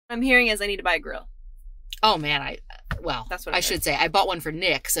I'm hearing is I need to buy a grill. Oh man, that's what I should say. I bought one for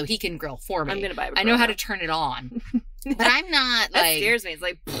Nick so he can grill for me. I'm gonna buy a grill. I know how to turn it on. But I'm not that scares me. It's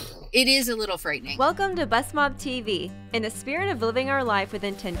like it is a little frightening. Welcome to BustmobTV. In the spirit of living our life with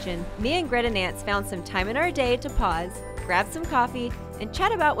intention, me and Gretta Nance found some time in our day to pause, grab some coffee, and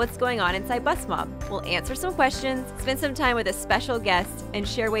chat about what's going on inside Bustmob. We'll answer some questions, spend some time with a special guest, and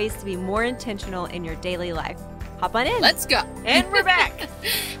share ways to be more intentional in your daily life. Hop on in. Let's go. And we're back.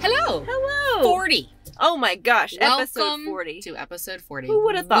 Hello. Hello. 40. Oh my gosh. Welcome episode 40. to episode 40. Who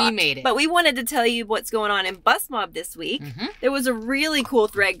would have thought? We made it. But we wanted to tell you what's going on in Bustmob this week. There was a really cool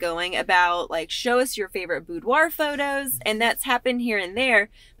thread going about, like, show us your favorite boudoir photos. And that's happened here and there.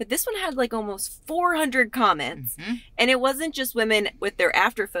 But this one had, like, almost 400 comments. And it wasn't just women with their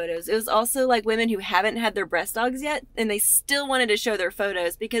after photos. It was also, like, women who haven't had their breast dogs yet. And they still wanted to show their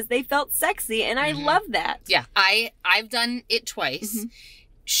photos because they felt sexy. And I love that. Yeah. I've done it twice.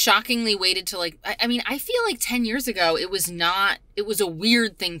 Shockingly waited to, like, I mean, I feel like 10 years ago, it was a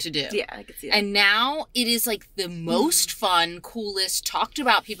weird thing to do. Yeah, I could see that. And now it is like the most fun, coolest, talked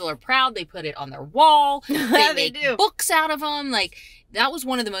about. People are proud. They put it on their wall. They make books out of them. Like, that was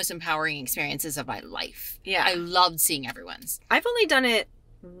one of the most empowering experiences of my life. Yeah. I loved seeing everyone's. I've only done it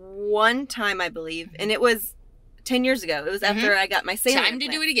one time, I believe. And it was 10 years ago. It was after I got my sailing Time to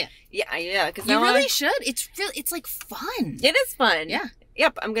do it again. Yeah. Because you really should. It's like fun. It is fun. Yeah.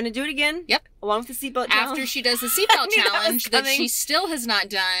 Yep, I'm going to do it again. Yep. Along with the seatbelt challenge. After she does the seatbelt challenge that she still has not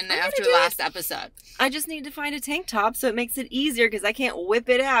done after last episode. I just need to find a tank top so it makes it easier because I can't whip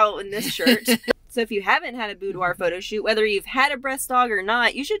it out in this shirt. So if you haven't had a boudoir photo shoot, whether you've had a breast dog or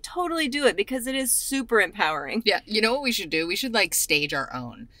not, you should totally do it because it is super empowering. Yeah, you know what we should do? We should, like, stage our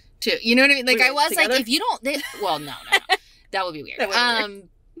own too. You know what I mean? Like, I was like, if you don't, well, no. That would be weird.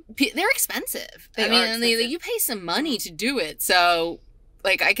 They're expensive. I mean, you pay some money to do it, so...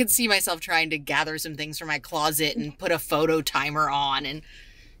 Like, I could see myself trying to gather some things from my closet and put a photo timer on and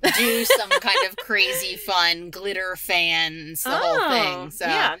do some kind of crazy fun glitter fans, the whole thing. So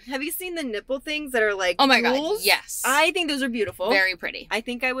yeah. Have you seen the nipple things that are like oh my jewels? God, yes. I think those are beautiful. Very pretty. I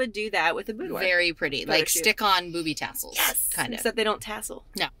think I would do that with a boudoir. Very pretty. Like stick-on booby tassels. Yes. Kind of. Except they don't tassel.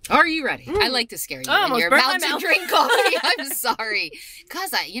 No. Are you ready? I like to scare you when you're about to drink coffee. I'm sorry.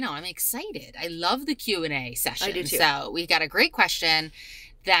 Because I'm excited. I love the Q&A session. I do too. So we got a great question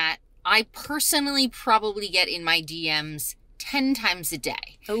that I personally probably get in my DMs 10 times a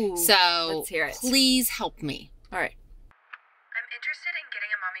day. Oh, so let's hear it. Please help me. All right. I'm interested in getting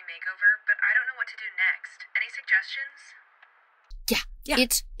a mommy makeover, but I don't know what to do next. Any suggestions? Yeah.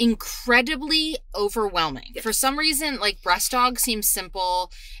 It's incredibly overwhelming. For some reason, like, breast dog seems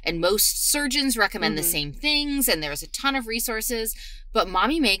simple, and most surgeons recommend the same things, and there's a ton of resources. But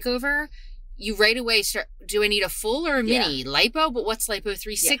mommy makeover, you right away start, do I need a full or a mini? Lipo, but what's lipo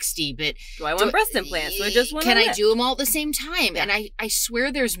 360? But do I want breast implants? Do I just want Can I do them all at the same time? And I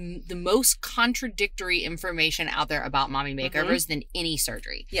swear there's the most contradictory information out there about mommy makeovers than any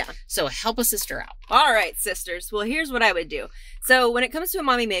surgery. Yeah. So help a sister out. All right, sisters. Well, here's what I would do. So when it comes to a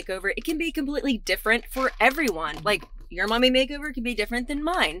mommy makeover, it can be completely different for everyone. Like, your mommy makeover can be different than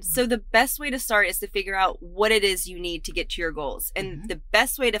mine. So the best way to start is to figure out what it is you need to get to your goals. And the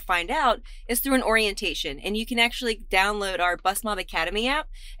best way to find out is through an orientation. And you can actually download our Bustmob Academy app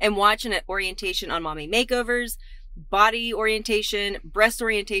and watch an orientation on mommy makeovers, body orientation, breast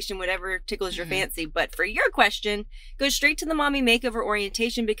orientation, whatever tickles your fancy. But for your question, go straight to the mommy makeover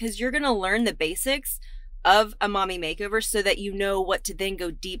orientation because you're going to learn the basics of a mommy makeover so that you know what to then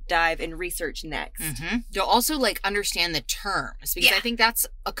go deep dive and research next. You'll also, like, understand the terms because I think that's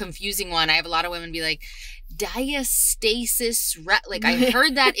a confusing one. I have a lot of women be like, diastasis, like, I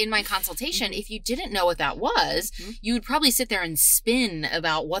heard that in my consultation. If you didn't know what that was, you would probably sit there and spin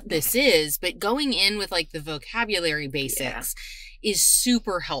about what this is, but going in with, like, the vocabulary basics is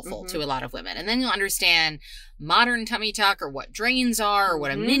super helpful to a lot of women. And then you'll understand modern tummy tuck or what drains are or what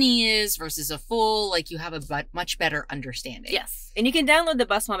a mini is versus a full. Like, you have a much better understanding. Yes. And you can download the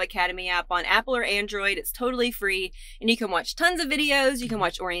Bustmob Academy app on Apple or Android. It's totally free. And you can watch tons of videos. You can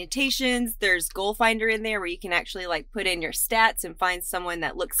watch orientations. There's Goal Finder in there where you can actually, like, put in your stats and find someone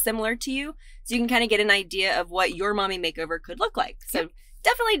that looks similar to you. So you can kind of get an idea of what your mommy makeover could look like. So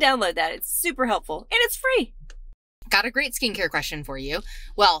definitely download that. It's super helpful and it's free. Got a great skincare question for you.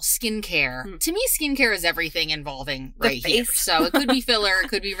 Well, skincare. To me, skincare is everything involving here. So it could be filler, it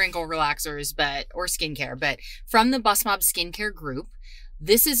could be wrinkle relaxers, or skincare. But from the Bustmob skincare group,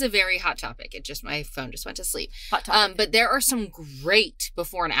 this is a very hot topic. My phone just went to sleep. Hot topic. But there are some great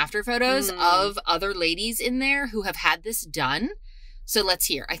before and after photos of other ladies in there who have had this done. So let's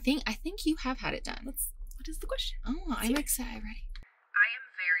hear. I think you have had it done. What is the question? Oh, I'm excited. Ready? I am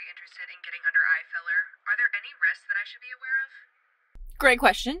very interested in getting under eye filler. Are there any risks that I should be aware of? Great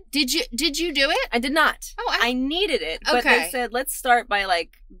question. Did you do it? I did not. Oh, I needed it, but Okay. they said let's start by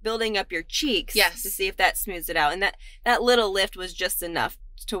like building up your cheeks, Yes. to see if that smooths it out, and that little lift was just enough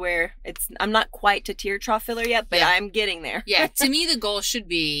to where I'm not quite to tear trough filler yet, but Yeah. I'm getting there. Yeah, to me the goal should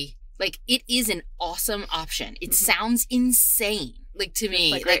be like it is an awesome option. It sounds insane. Like to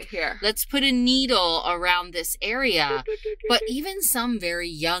me, like right here. Let's put a needle around this area. But even some very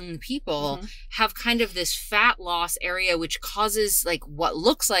young people have kind of this fat loss area, which causes like what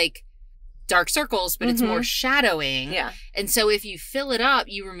looks like dark circles, but it's more shadowing. Yeah. And so if you fill it up,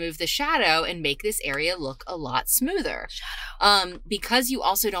 you remove the shadow and make this area look a lot smoother. Because you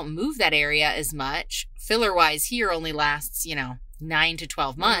also don't move that area as much, filler wise here only lasts, 9 to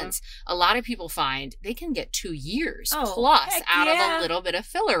 12 months. A lot of people find they can get 2 years plus heck out yeah. of a little bit of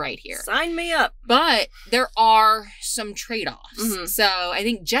filler right here. Sign me up. But there are some trade-offs. So I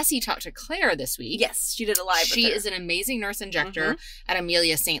think Jessie talked to Claire this week. Yes, she did a live. She with her. is an amazing nurse injector at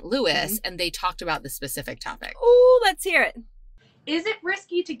Amelia St. Louis, and they talked about this specific topic. Oh, let's hear it. Is it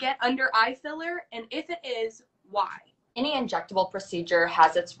risky to get under eye filler? And if it is, why? Any injectable procedure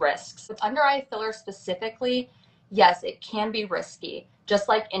has its risks. With under eye filler specifically, yes, it can be risky, just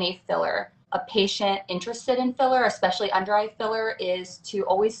like any filler. A patient interested in filler, especially under eye filler, is to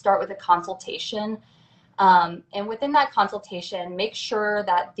always start with a consultation. And within that consultation, make sure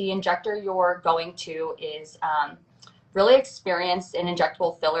that the injector you're going to is really experienced in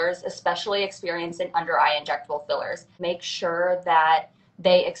injectable fillers, especially experienced in under eye injectable fillers. Make sure that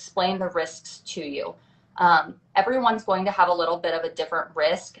they explain the risks to you. Everyone's going to have a little bit of a different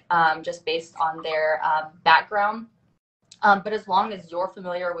risk just based on their background. But as long as you're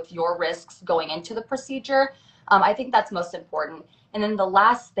familiar with your risks going into the procedure, I think that's most important. And then the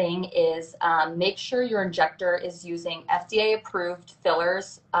last thing is make sure your injector is using FDA-approved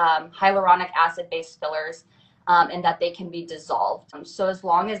fillers, hyaluronic acid-based fillers, and that they can be dissolved. So as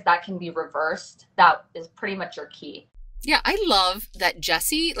long as that can be reversed, that is pretty much your key. Yeah, I love that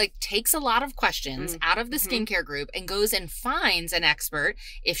Jessie takes a lot of questions out of the skincare group and goes and finds an expert,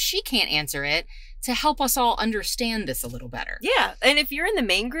 if she can't answer it, to help us all understand this a little better. Yeah, and if you're in the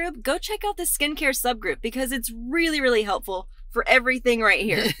main group, go check out the skincare subgroup because it's really, really helpful for everything right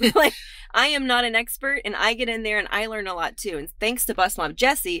here. I am not an expert, and I get in there and I learn a lot too. And thanks to Bustmob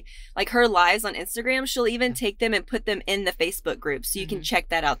Jessie, her lives on Instagram, she'll even take them and put them in the Facebook group, so you can check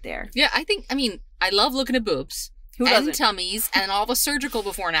that out there. Yeah, I love looking at boobs. Who and doesn't? tummies and all the surgical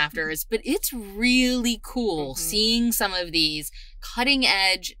before and afters, but it's really cool seeing some of these cutting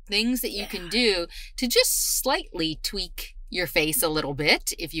edge things that you can do to just slightly tweak your face a little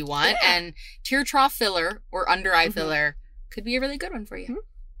bit if you want. And tear trough filler or under eye filler could be a really good one for you.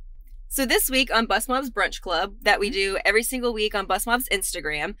 So this week on Bustmob's Brunch Club that we do every single week on Bustmob's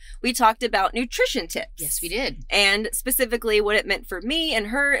Instagram, we talked about nutrition tips. Yes, we did. And specifically what it meant for me and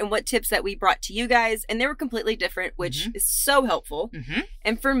her and what tips that we brought to you guys. And they were completely different, which is so helpful.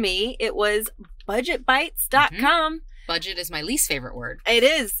 And for me, it was budgetbites.com. Budget is my least favorite word. It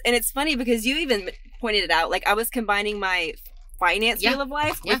is. And it's funny because you even pointed it out. I was combining my finance wheel of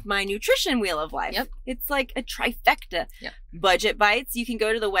life with my nutrition wheel of life. It's like a trifecta. Budget Bites, you can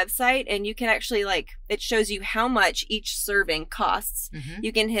go to the website and you can actually it shows you how much each serving costs.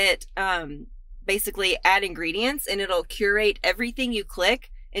 You can hit basically add ingredients and it'll curate everything you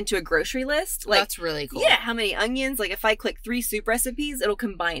click into a grocery list. That's really cool. Yeah, how many onions? If I click 3 soup recipes, it'll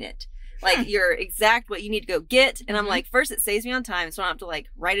combine it. Your exact what you need to go get. And I'm first it saves me on time, so I don't have to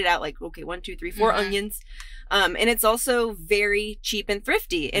write it out okay, 1, 2, 3, 4 onions. And it's also very cheap and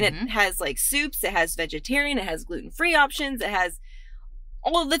thrifty. And it has soups, it has vegetarian, it has gluten-free options, it has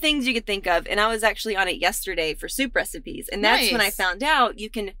all of the things you could think of. And I was actually on it yesterday for soup recipes. And that's when I found out you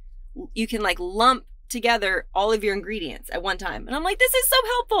can lump together all of your ingredients at one time. And I'm this is so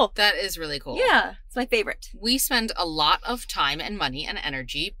helpful. That is really cool. Yeah, it's my favorite. We spend a lot of time and money and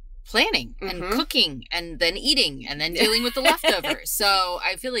energy planning and cooking and then eating and then dealing with the leftovers. So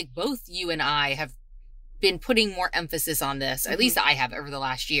I feel like both you and I have been putting more emphasis on this, at least I have over the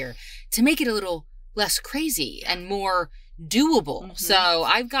last year, to make it a little less crazy and more doable. So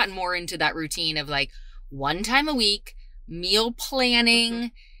I've gotten more into that routine of 1 time a week, meal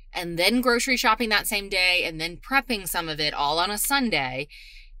planning, and then grocery shopping that same day, and then prepping some of it all on a Sunday.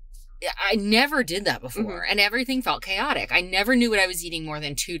 I never did that before, and everything felt chaotic. I never knew what I was eating more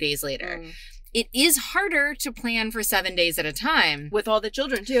than 2 days later. it is harder to plan for 7 days at a time. With all the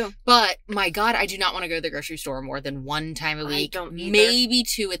children, too. But, my God, I do not want to go to the grocery store more than 1 time a week. I don't either. Maybe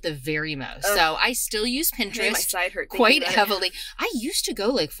 2 at the very most. Ugh. So, I still use My Pinterest side hurt quite thinking about it. heavily. I used to go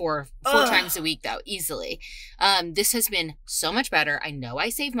like four times a week, though, easily. This has been so much better. I know I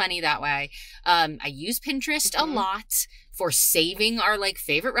save money that way. I use Pinterest a lot for saving our like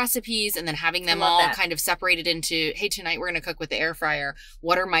favorite recipes and then having them all kind of separated into, hey, tonight we're going to cook with the air fryer.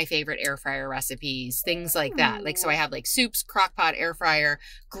 What are my favorite air fryer recipes? Things like that. Like, so I have like soups, crock pot, air fryer,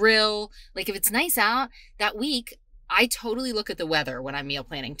 grill. Like if it's nice out that week, I totally look at the weather when I'm meal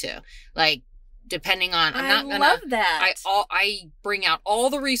planning too. Like, depending on, I love that. I bring out all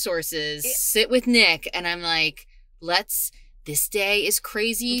the resources, sit with Nick, and I'm like, this day is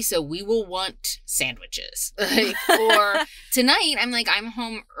crazy, so we will want sandwiches. Like, or tonight, I'm like, I'm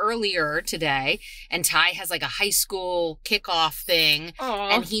home earlier today, and Ty has like a high school kickoff thing,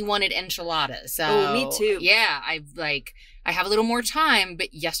 and he wanted enchiladas. So, me too. Yeah, I have a little more time,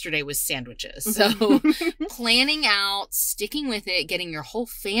 but yesterday was sandwiches. So planning out, sticking with it, getting your whole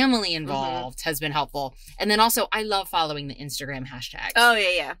family involved has been helpful. And then also, I love following the Instagram hashtags. Oh,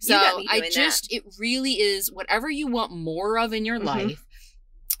 yeah. So you got me doing that. it really is whatever you want more of in your life.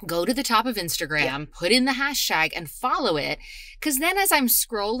 Go to the top of Instagram, put in the hashtag and follow it. Because then as I'm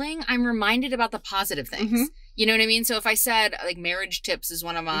scrolling, I'm reminded about the positive things. You know what I mean? So if I said like marriage tips is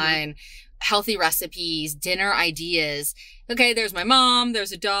one of mine, healthy recipes, dinner ideas. Okay, there's my mom,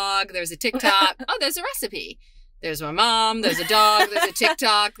 there's a dog, there's a TikTok. Oh, there's a recipe. There's my mom, there's a dog, there's a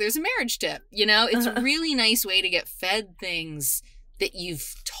TikTok, there's a marriage tip. You know, it's a really nice way to get fed things that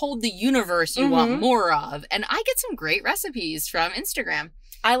you've told the universe you want more of. And I get some great recipes from Instagram.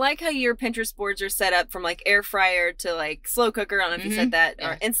 I like how your Pinterest boards are set up from like air fryer to like slow cooker. I don't know if you said that,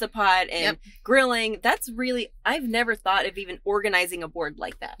 or Instapot and grilling. That's really, I've never thought of even organizing a board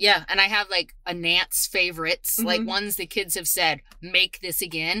like that. Yeah. And I have like a Nance favorites, like ones the kids have said, make this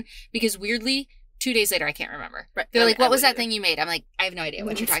again. Because weirdly, 2 days later, I can't remember. Right. They're like, what was that thing you made? I'm like, I have no idea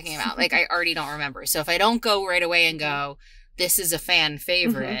what you're talking about. Like, I already don't remember. So if I don't go right away and go, this is a fan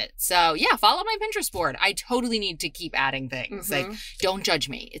favorite. So yeah, follow my Pinterest board. I totally need to keep adding things. Like, don't judge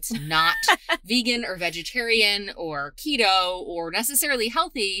me. It's not vegan or vegetarian or keto or necessarily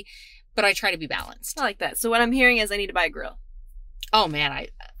healthy, but I try to be balanced. I like that. So what I'm hearing is I need to buy a grill. Oh man,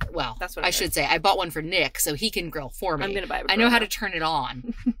 that's what I should say. I bought one for Nick so he can grill for me. I'm gonna buy a grill. I know how to turn it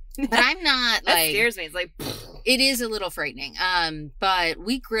on. But I'm not that like, scares me. It's like, it is a little frightening. But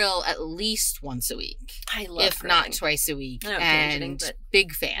we grill at least once a week. I love if not twice a week. I don't And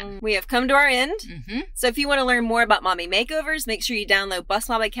big fan. We have come to our end. So if you want to learn more about mommy makeovers, make sure you download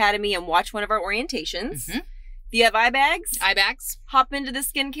Bustmob Academy and watch one of our orientations. If you have eye bags, hop into the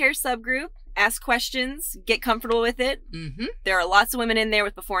skincare subgroup. Ask questions, get comfortable with it. There are lots of women in there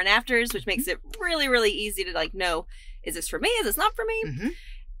with before and afters, which makes it really, really easy to like know, is this for me? Is this not for me?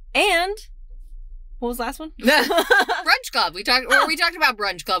 And what was the last one? Brunch Club. We talked about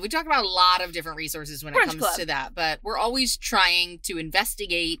Brunch Club. We talked about a lot of different resources when it comes to that, but we're always trying to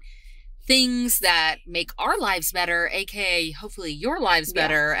investigate things that make our lives better, aka hopefully your lives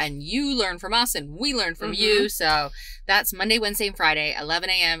better, and you learn from us and we learn from you. So that's Monday, Wednesday, and Friday, 11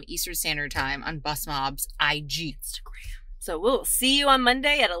 a.m. Eastern Standard Time on Bustmob's IG. Instagram. So we'll see you on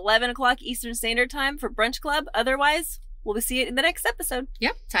Monday at 11 o'clock Eastern Standard Time for Brunch Club. Otherwise, we'll see you in the next episode.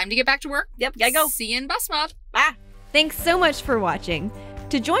 Yep. Time to get back to work. Yep. Gotta go. See you in Bustmob. Bye. Thanks so much for watching.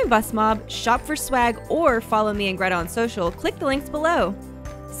 To join Bustmob, shop for swag, or follow me and Gretta on social, click the links below.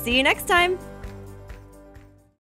 See you next time!